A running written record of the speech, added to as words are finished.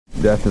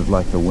Death is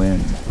like the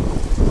wind,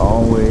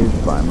 always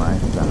by my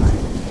side.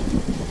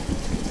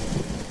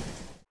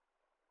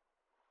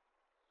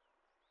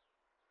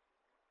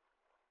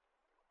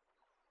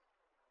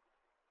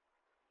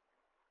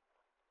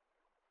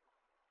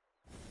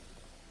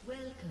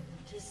 Welcome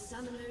to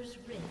Summoner's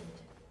Rift.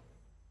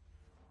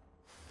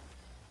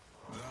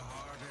 The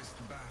hardest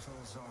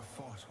battles are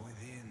fought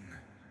within.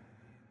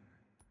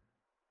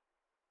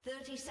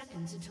 30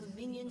 seconds until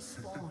minions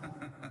spawn.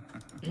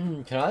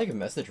 Can I like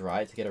message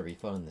Riot to get a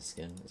refund on the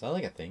skin? Is that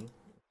like a thing?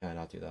 Can I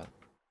not do that?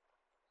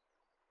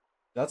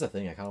 If that's a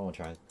thing, I kind of want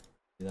to try to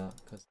do that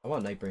because I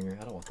want Nightbringer.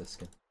 I don't want this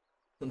skin.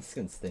 This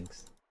skin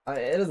stinks.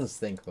 It doesn't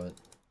stink, but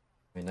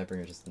I mean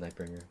Nightbringer is just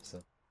Nightbringer,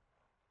 so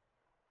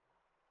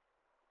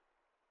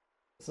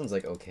this one's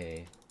like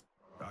okay.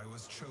 I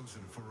was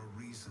chosen for a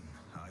reason.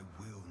 I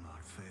will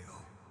not fail.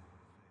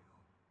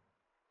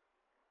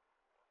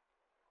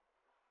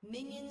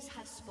 Minions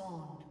have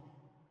spawned.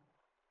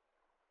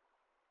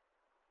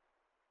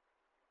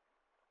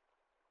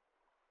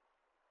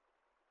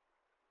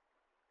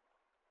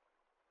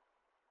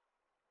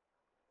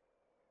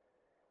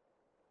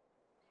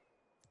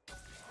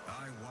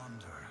 I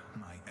wander,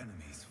 my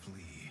enemies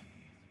flee.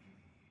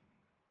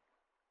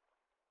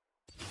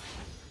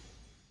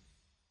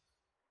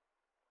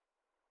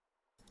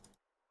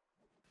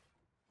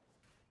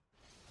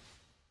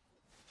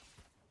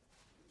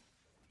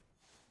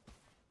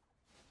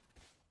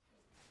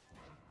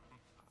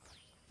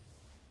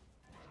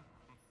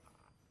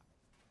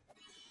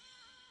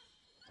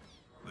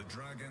 The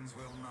dragons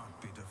will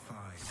not be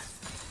defied.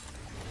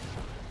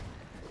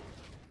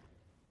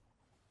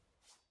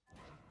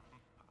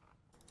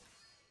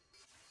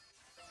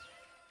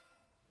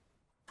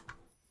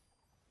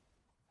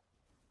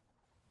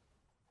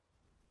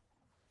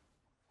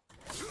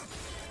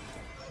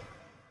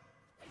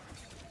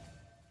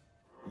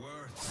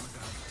 Worth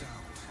without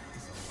doubt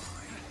is a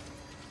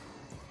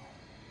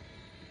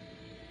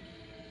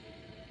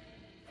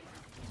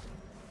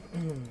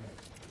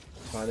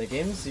lie. The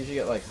games usually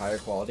get like higher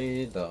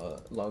quality the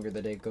longer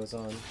the day goes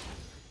on. I want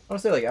to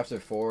say like after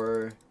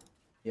 4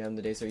 PM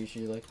the days are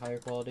usually like higher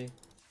quality.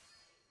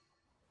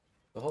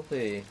 So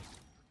hopefully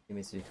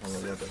games become a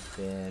little bit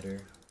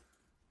better.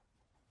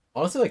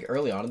 Honestly, like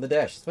early on in the day,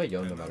 I should just play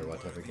Yone no matter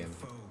what type of game.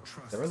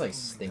 Everyone like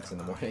stinks in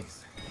the morning.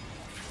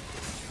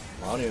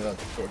 Well, I don't even know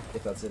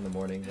if that's in the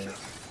morning, but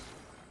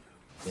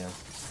yeah.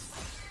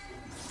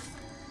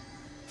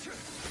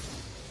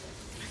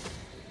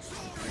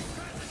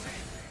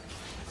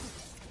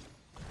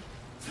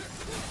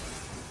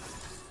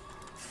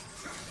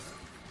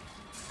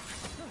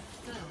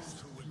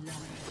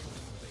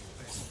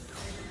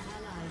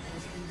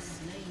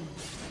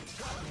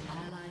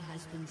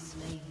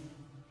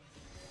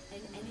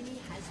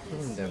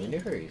 Damn, we knew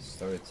where he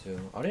started too.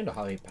 I don't even know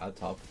how he pad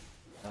top.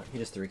 He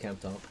just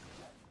 3-camped top.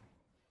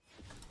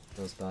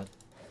 That was bad.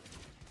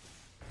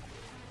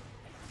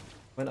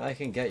 When I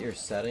can get your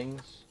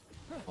settings.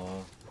 There you go. All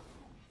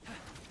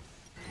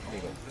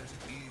that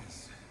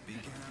is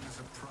began as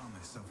a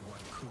promise of what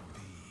could be.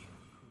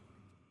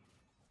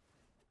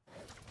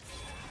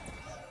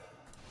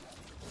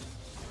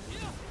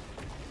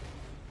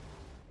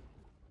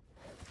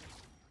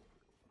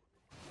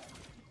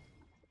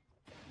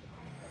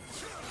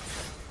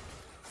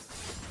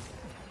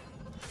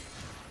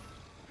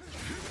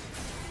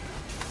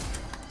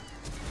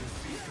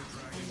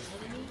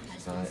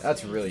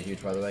 That's really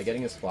huge, by the way.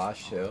 Getting a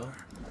splash too.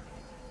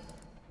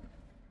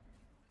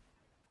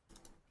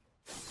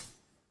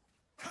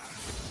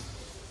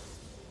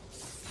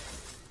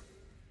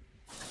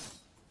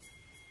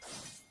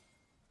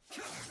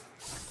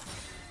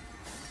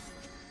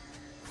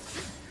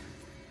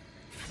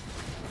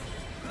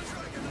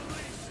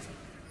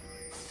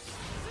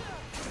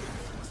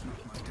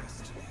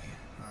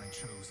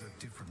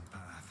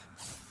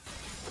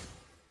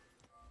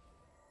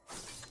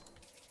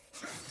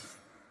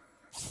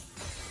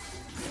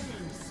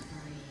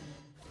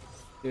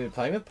 Dude,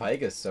 playing with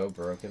Pyke is so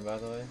broken, by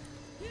the way.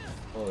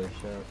 Holy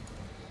shit.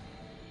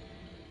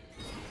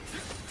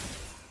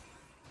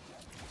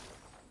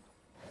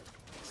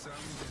 Some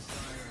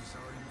desires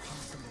are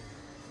impossible.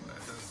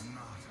 That does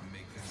not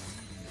make them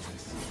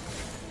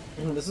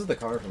meaningless. This is the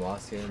card from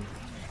last game.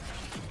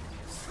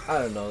 I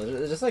don't know.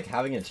 It's just like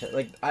having a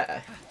like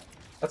I.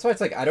 That's why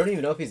it's like I don't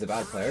even know if he's a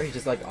bad player. He's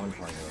just like on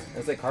Karma.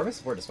 It's like Karma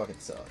support just fucking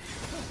sucks.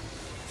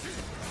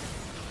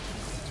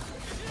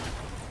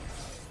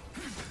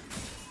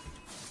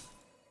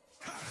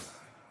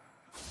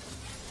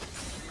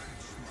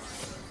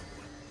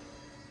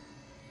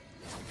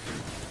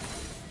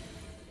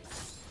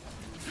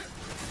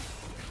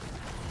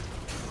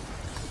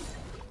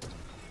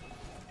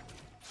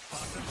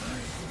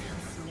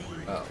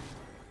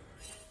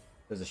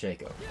 There's a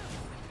Shaco.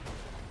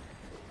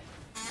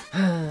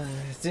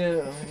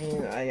 Dude, I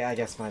mean, I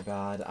guess my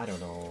bad. I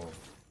don't know.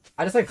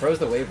 I just like froze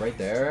the wave right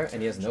there,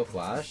 and he has no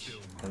flash,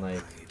 and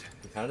like,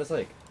 he kind of just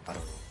like, I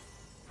don't know.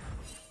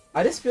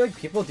 I just feel like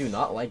people do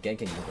not like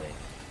ganking Yone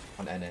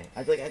on NA.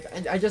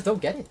 I just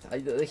don't get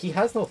it. He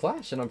has no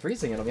flash, and I'm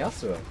freezing, and I'm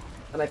Yasuo.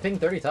 And I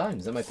pinged 30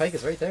 times, and my pike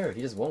is right there.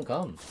 He just won't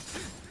come.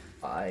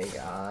 I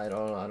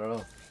don't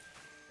know.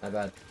 My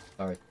bad.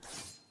 Sorry.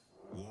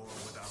 War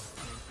without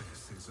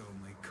purpose is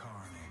only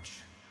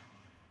carnage.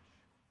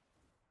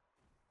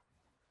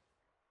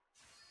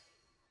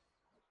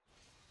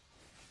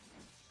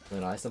 And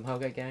then I somehow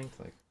get ganked?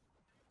 Like...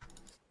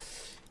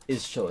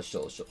 It's chill.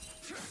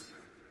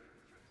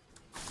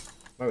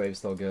 My wave's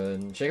still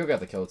good. Shaco got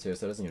the kill too,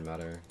 so it doesn't even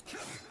matter.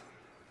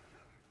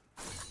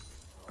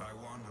 I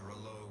wander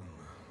alone,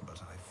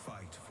 but I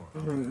fight for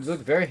You others.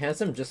 look very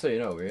handsome, just so you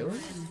know, really?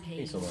 Thank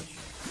you so much.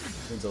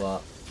 Means a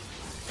lot.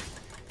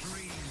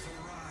 Dreams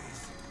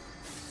arise.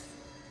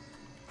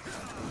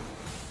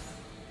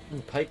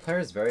 Pike player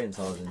is very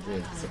intelligent,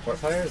 dude. Support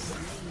player is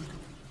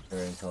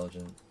very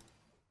intelligent.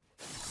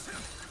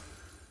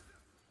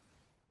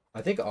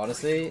 I think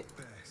honestly,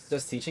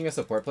 just teaching a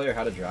support player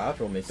how to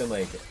draft will make them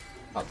like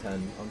top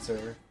 10 on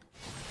server.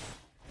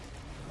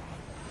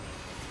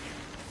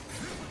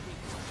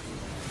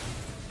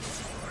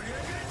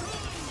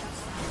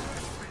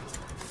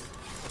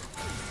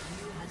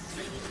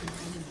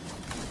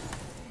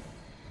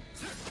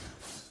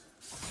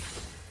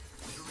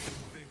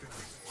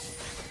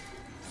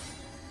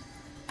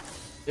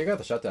 They got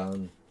the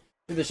shutdown.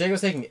 Dude, the Shaco's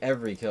taking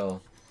every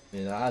kill. I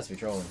mean, that has to be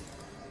trolling.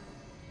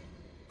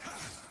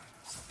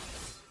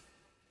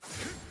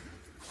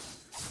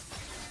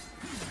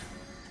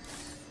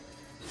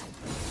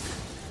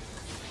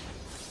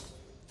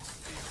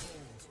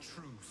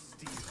 True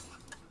steel.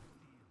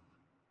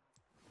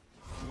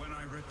 When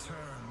I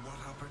return, what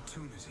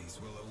opportunities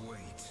will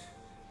await?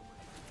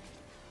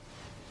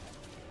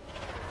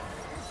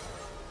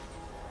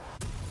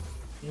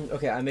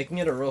 Okay, I'm making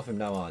it a rule from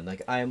now on.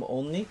 Like, I am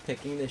only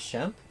picking this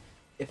champ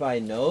if I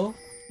know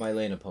my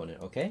lane opponent,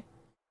 okay?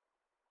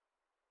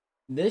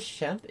 This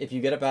champ, if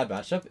you get a bad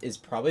matchup, is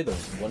probably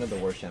one of the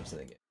worst champs in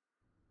the game.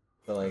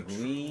 So, like,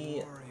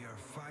 we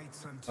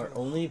are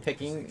only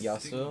picking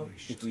Yasuo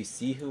if we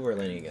see who we're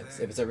laning against.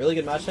 If it's a really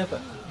good matchup,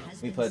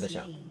 we play the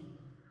champ.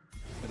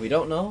 If we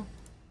don't know,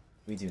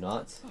 we do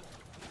not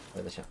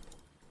play the champ.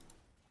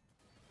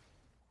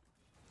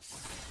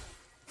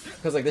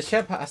 Because, like, this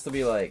champ has to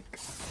be, like...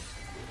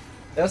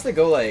 It has to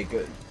go, like,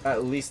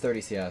 at least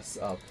 30 CS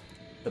up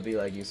to be,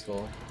 like,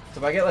 useful. So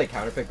if I get, like,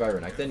 counterpicked by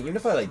Renekton, even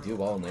if I, like, do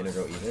well in lane or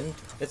go even,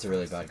 it's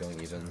really bad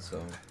going even,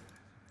 so...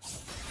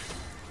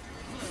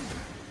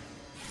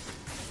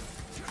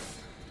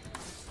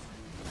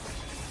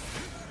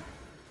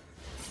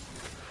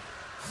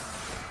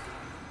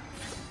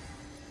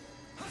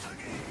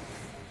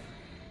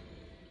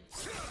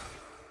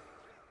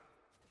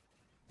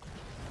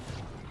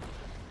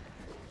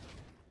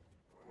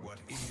 What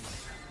is,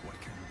 what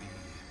can be.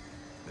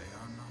 They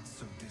are not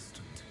so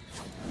distant.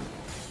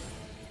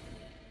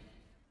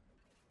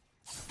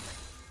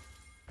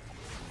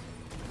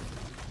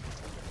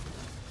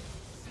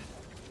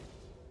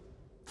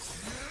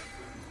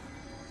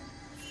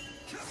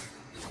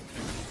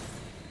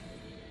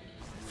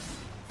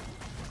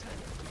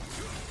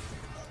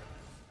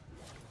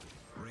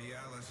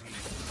 Reality.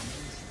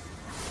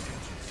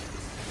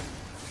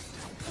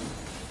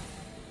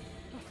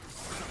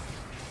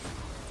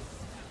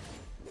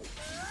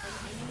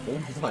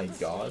 Oh my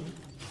god.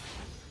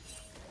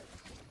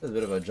 This is a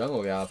bit of a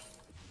jungle gap.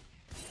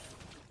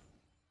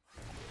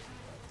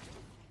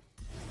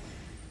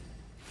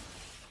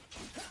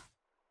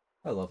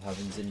 I love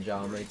having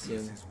Zinja on my team.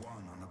 Is won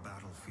on a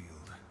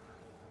battlefield.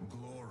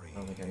 Glory. I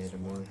don't think I need to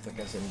move. That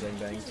guy's getting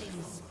gangbanged.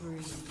 Killing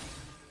spree.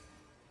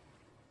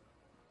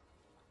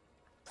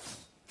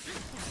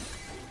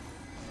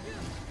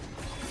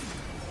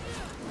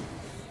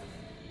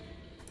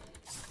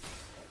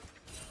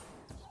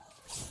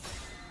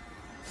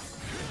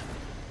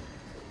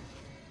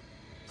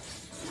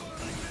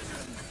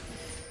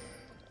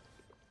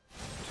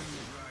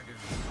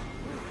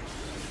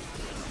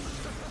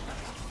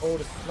 Oh,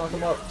 just knock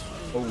him up.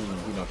 Oh,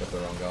 we knocked up the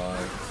wrong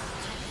guy.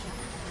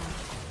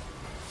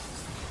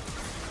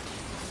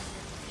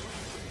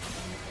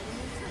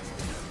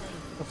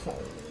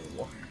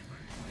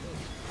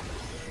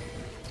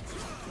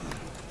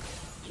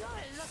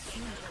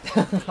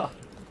 Oh.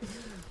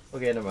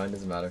 Okay, never mind,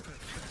 doesn't matter.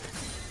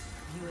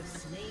 You have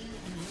slain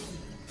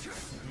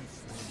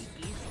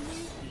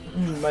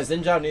an enemy. My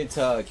Zinja needs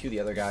to Q the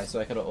other guy,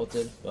 so I could have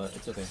ulted, but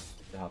it's okay.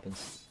 It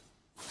happens.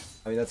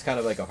 I mean, that's kind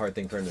of like a hard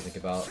thing for him to think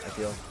about, I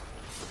feel.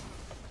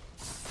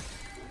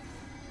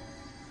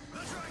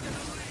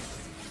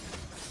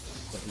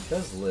 But he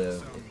does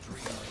live if he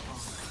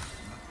dies.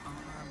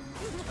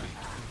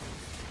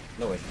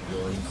 No way he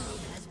joins.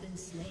 Has been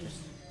slain.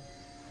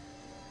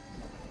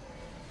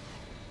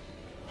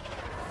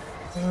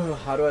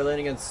 How do I lane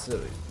against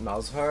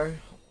Malzahar?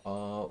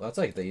 That's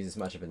like the easiest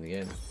matchup in the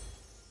game.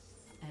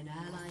 An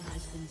ally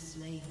has been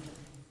slain.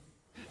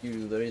 You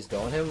literally just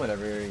go on him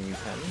whenever you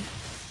can.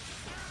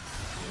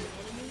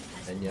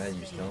 And yeah, you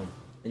just kill him.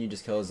 And you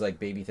just kill his like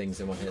baby things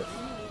in one hit.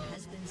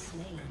 Has been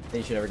slain. Then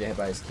you should never get hit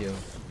by his Q. So,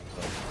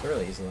 it's a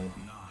really easy lane.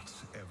 Not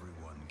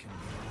everyone can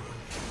be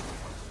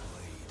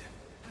played.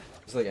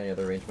 Just like any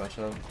other range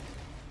matchup.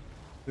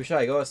 Who should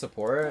I go as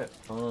support?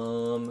 Play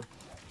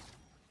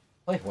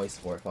HWEI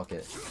support, fuck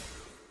it.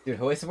 Dude,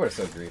 HWEI support is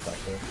so grief,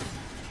 actually.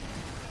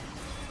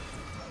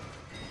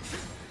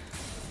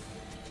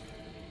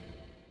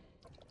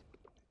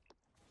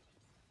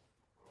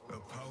 A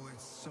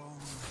poet's song,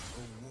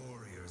 a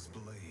warrior's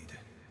blade.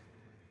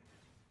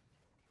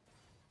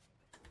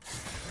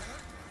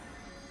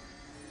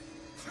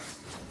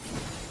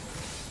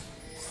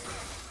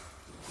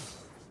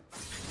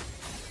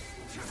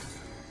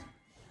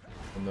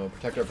 Oh no,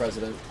 protect our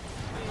president.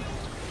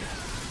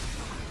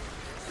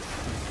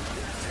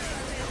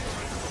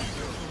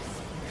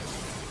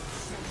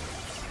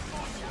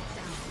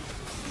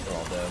 We're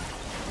all dead.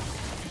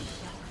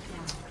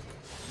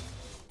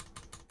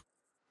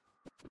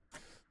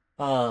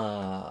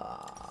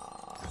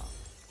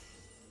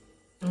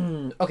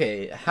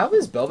 Okay, how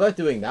is Belva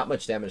doing that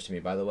much damage to me,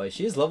 by the way?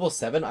 She's level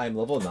 7, I'm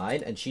level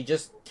 9, and she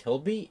just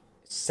killed me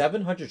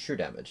 700 true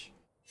damage.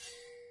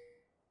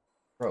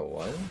 Bro,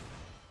 what?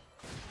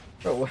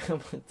 Bro,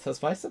 what does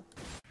my sub?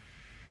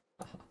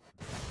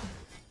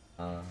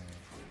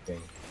 Okay.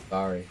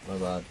 Sorry, my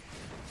bad.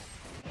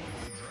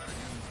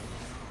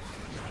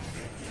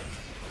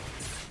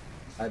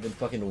 I've been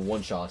fucking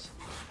one shot.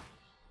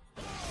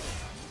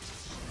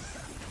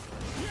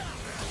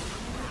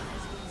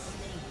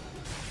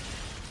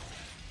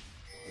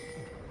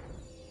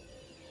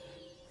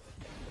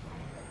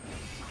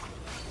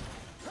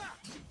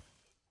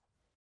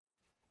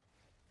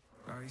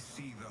 I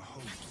see the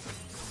hopes of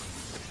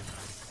those, and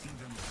I see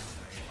them as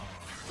they are.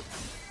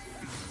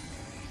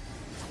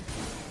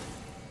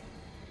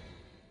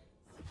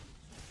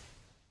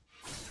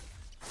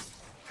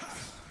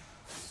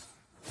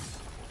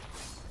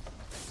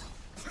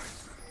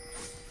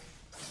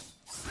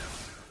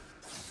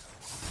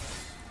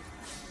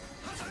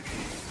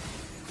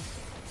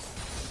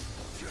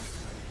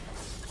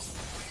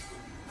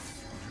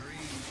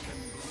 Dreams can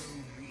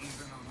bloom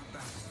even on a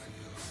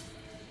battlefield.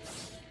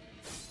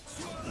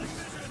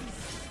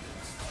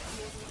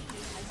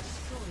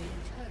 Destroyed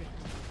a turret.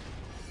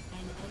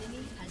 An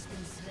enemy has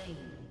been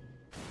slain.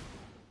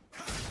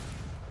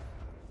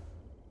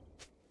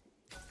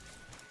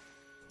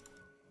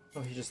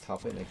 Oh, he's just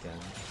topping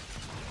again.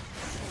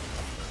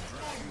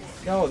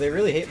 No, they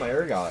really hate my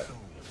Urgot.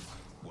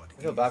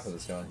 I feel bad for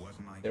this guy.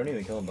 They don't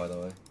even kill him, by the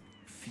way.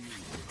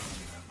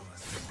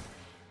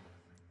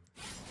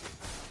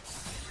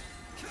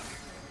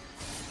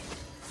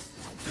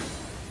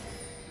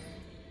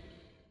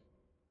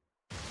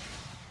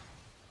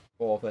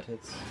 Oh, that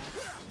hits.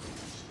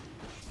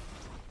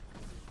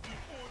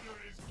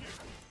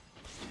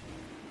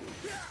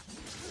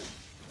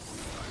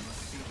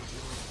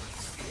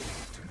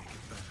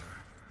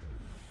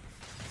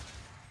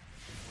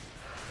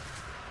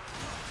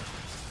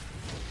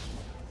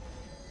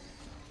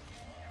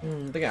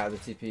 I think I have the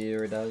TP,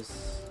 or it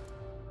does.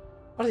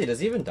 Honestly, does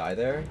he even die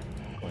there?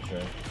 I'm not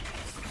sure.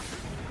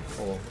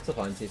 Oh, well, it's a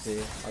fine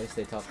TP. I'll just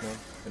stay top now.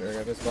 In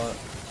a good spot.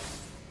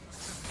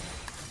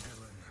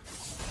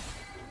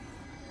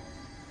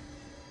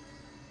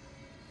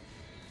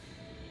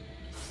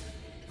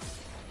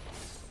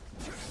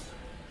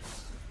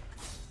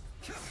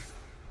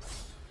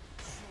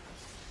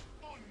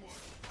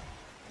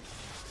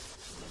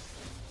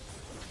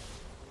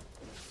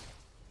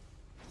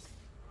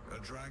 A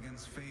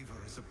dragon's favor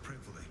is a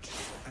privilege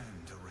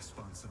and a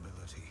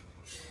responsibility.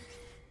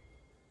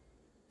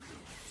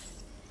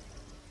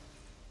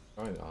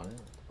 I'm not even on it.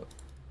 What?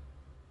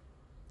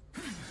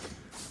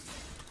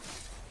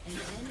 An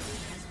enemy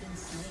has been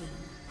slain.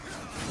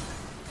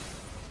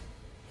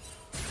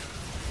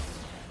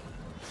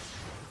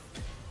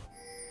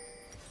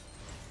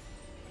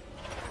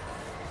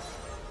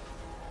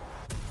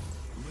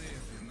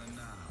 Live in the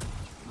now.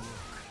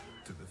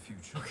 Look to the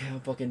future. Okay,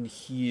 I'm fucking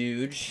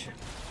huge.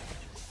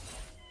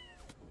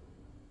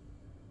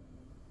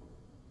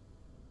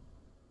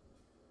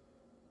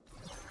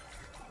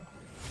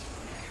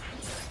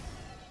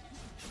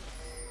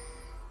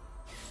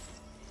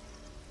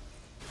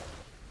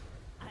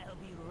 I'll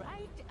be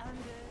right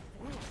under.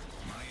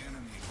 My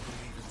enemies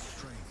believe in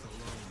strength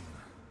alone.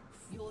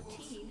 Your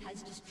team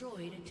has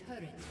destroyed a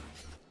turret.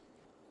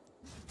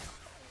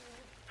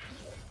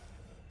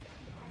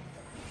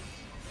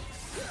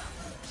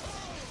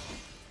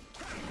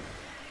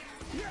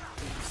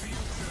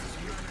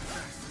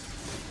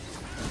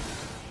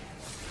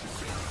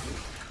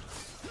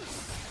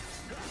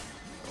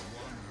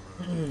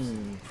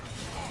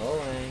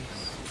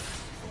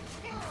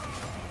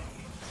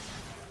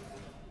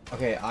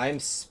 Okay, I'm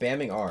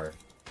spamming R.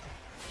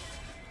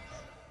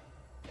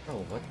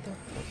 Oh, what the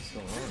fuck is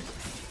going on?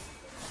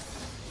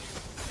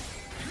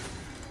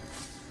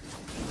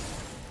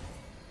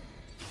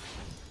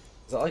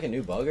 Is that like a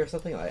new bug or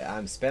something?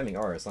 I'm spamming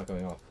R, it's not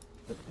going off.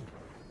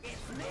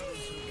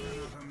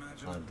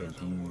 I'm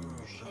confused.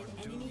 An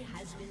enemy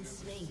has been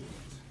slain.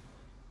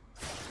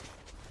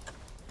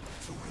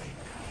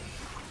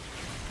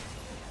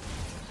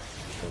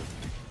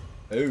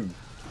 Oh.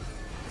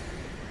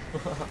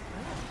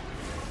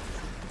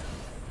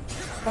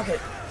 Fuck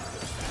it.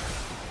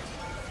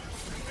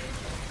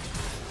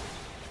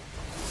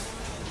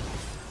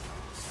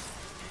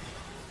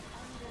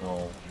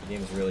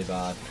 Game's really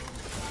bad.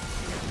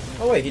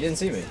 Oh wait, he didn't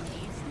see me.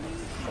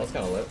 Oh, that's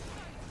kind of lit.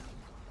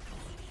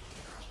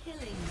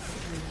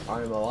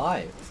 I'm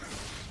alive.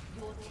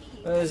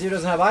 Zero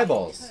doesn't have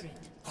eyeballs.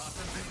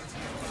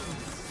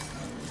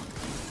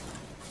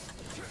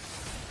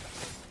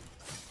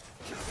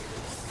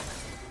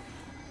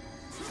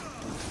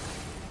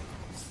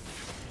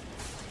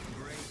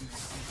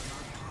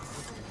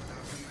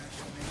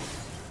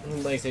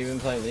 Thanks, have you been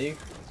playing League?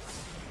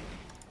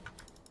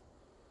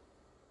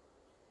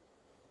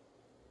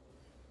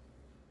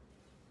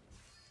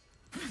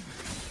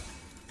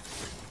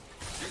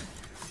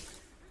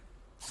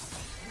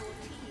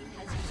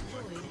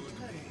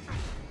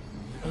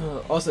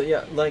 Also,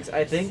 yeah, like,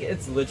 I think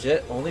it's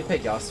legit only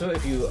pick Yasuo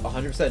if you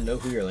 100% know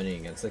who you're laning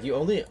against. Like, you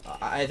only,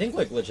 I think,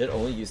 like, legit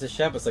only use this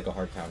champ as, like, a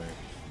hard counter.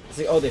 It's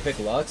like, oh, they pick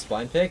Lux,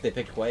 blind pick, they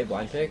pick HWEI,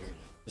 blind pick,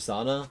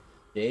 Persona,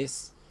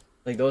 Jace.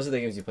 Like, those are the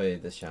games you play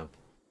this champ.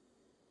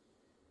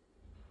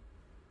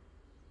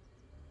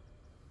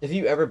 If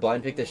you ever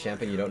blind pick this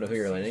champ and you don't know who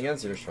you're laning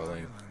against, you're just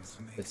trolling.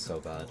 It's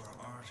so bad.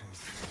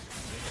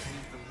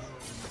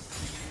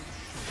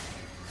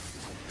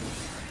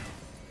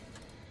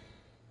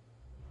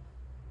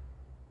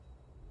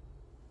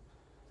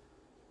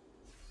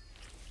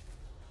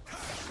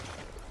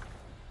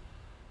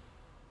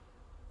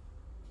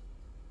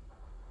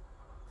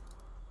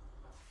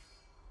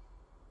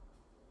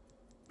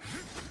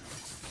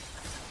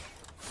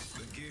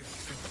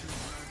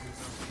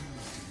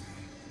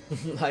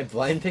 I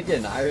blind picked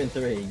an Iron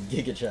 3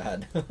 Giga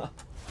Chad.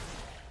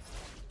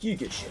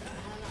 Giga Chad.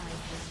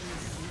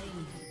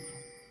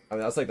 I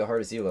mean, that's like the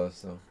hardest elo,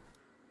 so.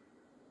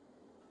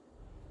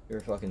 You're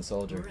a fucking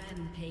soldier.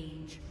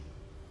 Rampage.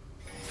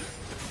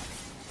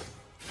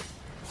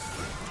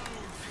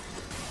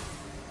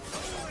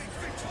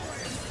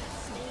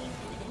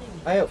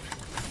 Ayo.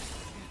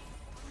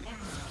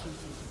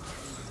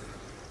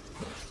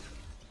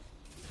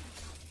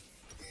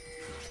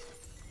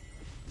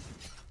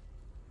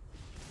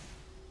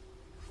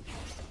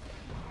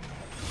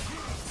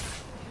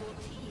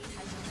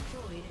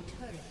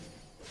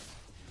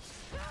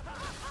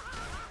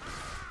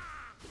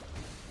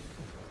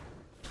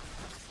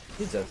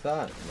 He does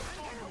that.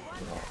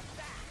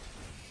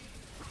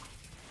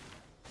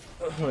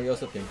 Oh, you're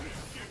also pink.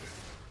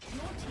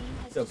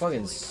 So I'm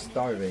fucking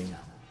starving.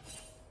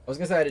 I was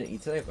gonna say I didn't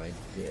eat today, but I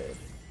did.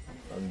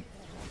 I'm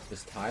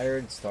just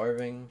tired,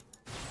 starving.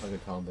 A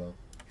good combo.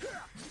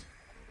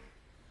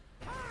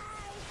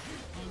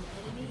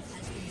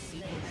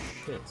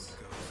 Shit.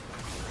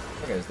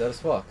 Okay, it's dead as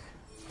fuck.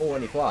 Oh,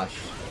 and he flashed.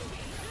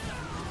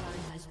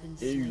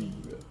 Ew.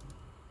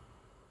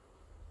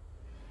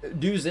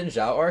 Do Xin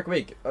Zhao arc?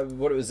 Wait,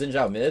 what, it was Xin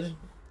Zhao mid?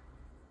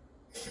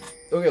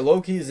 Okay,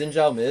 low-key Xin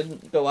Zhao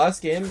mid. The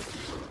last game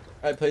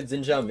I played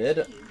Xin Zhao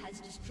mid,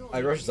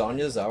 I rushed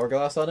Zanya's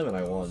hourglass on him and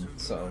I won,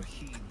 so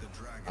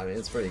I mean,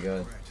 it's pretty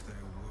good.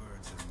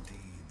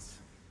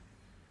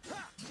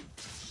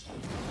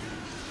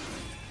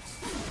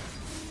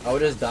 I would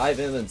just dive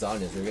in and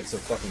Zanya's and get so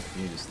fucking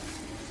confused.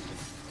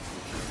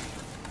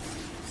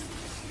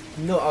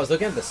 No, I was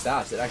looking at the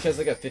stats. It actually has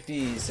like a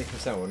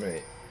 56% win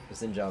rate.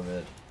 It's Xin Zhao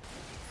mid.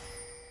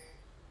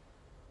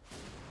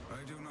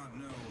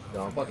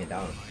 No, I'm fucking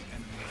down.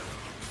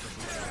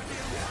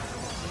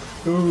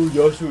 Dude,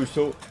 Yasuo is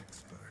so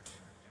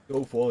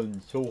fun,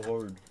 so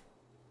hard.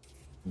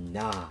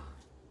 Nah.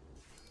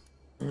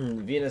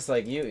 Venus,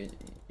 like,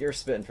 you're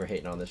spitting for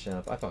hating on this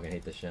champ. I fucking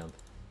hate this champ.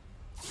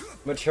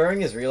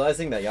 Maturing is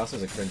realizing that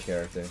Yasuo's a cringe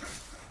character.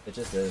 It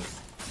just is.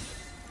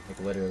 Like,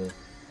 literally.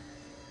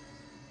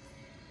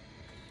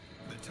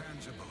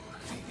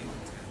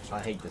 I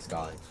hate this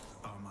guy.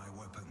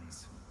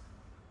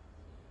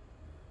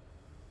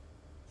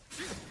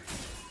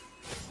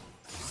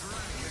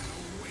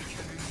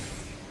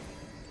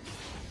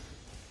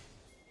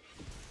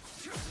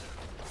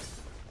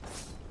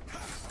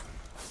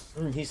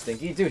 He's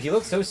stinky? Dude, he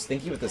looks so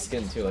stinky with the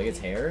skin too, like his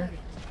hair.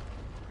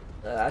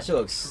 That shit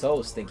looks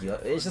so stinky.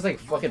 It's just like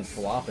fucking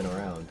flopping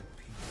around.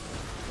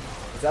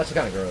 It's actually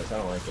kind of gross, I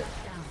don't like it.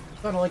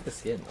 I don't like the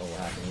skin. Oh, what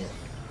happened here?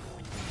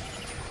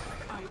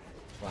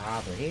 What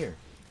happened here?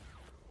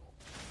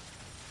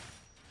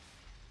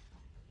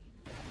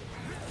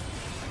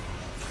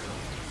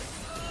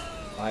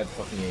 I have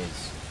fucking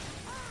AIDS.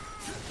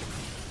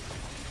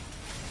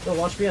 Go,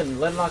 launch me and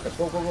let knock us.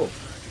 Go, go, go.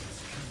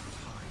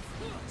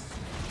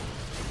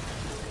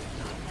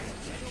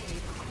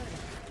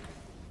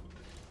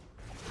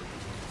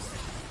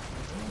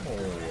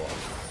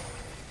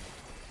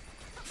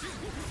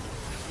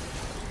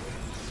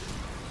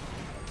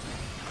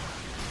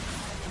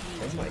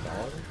 Oh my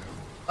god.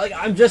 Like,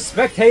 I'm just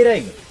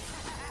spectating!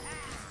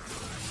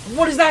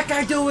 What is that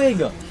guy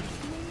doing?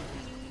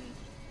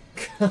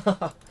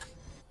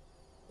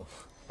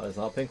 Oh, it's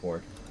not pink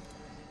ward.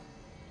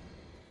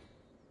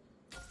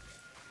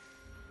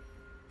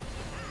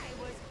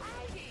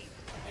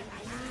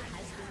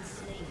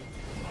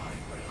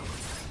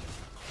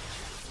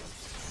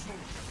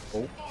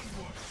 Oh.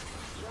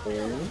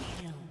 Oh.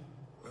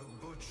 The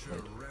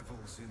butcher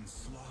revels in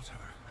slaughter.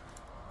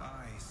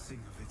 I sing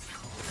of its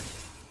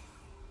cost.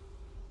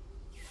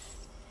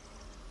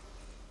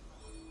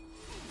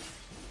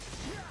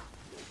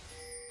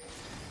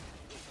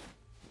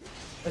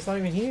 It's not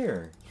even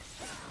here.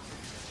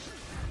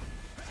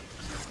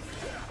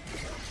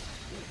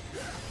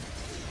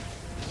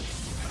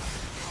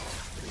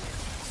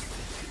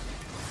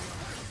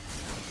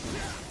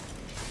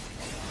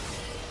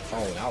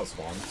 Oh, now it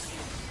spawned.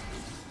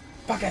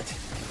 Fuck it!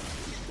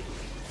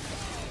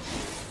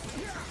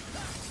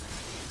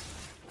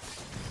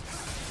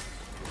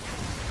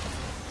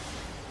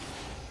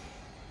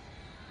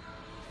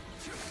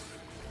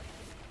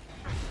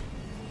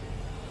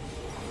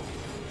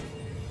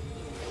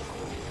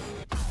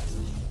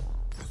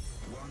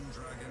 One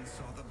dragon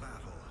saw the battle.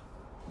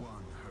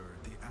 One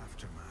heard the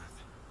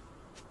aftermath.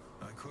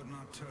 I could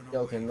not turn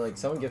Yo, away can like from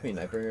someone give me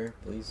either. Nightbringer,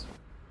 please?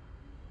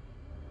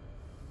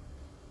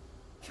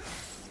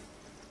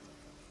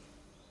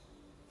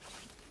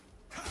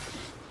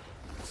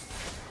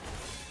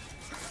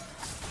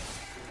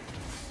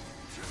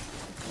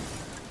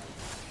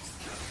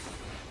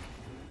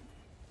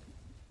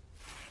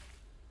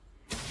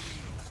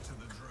 To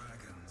the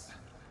dragons.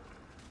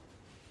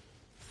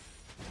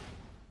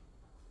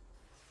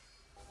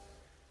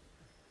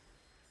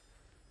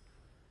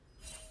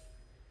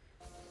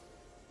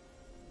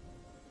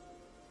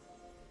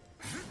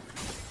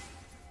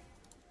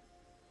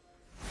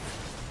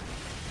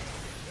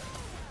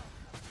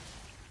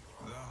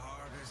 The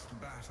hardest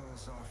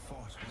battles are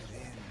fought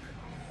within.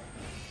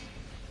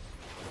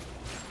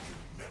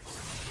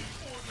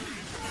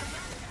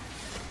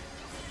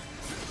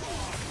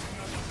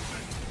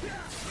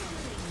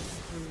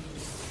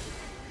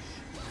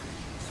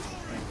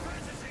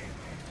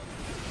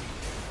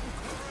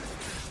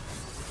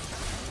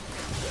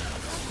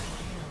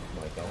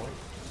 My god.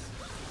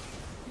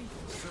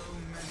 So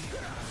many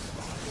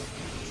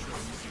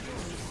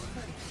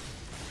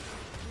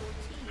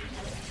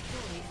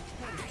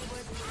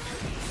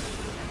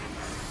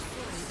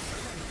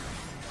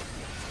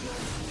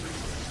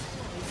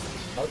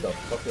How the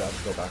fuck do I have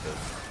to go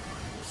backwards?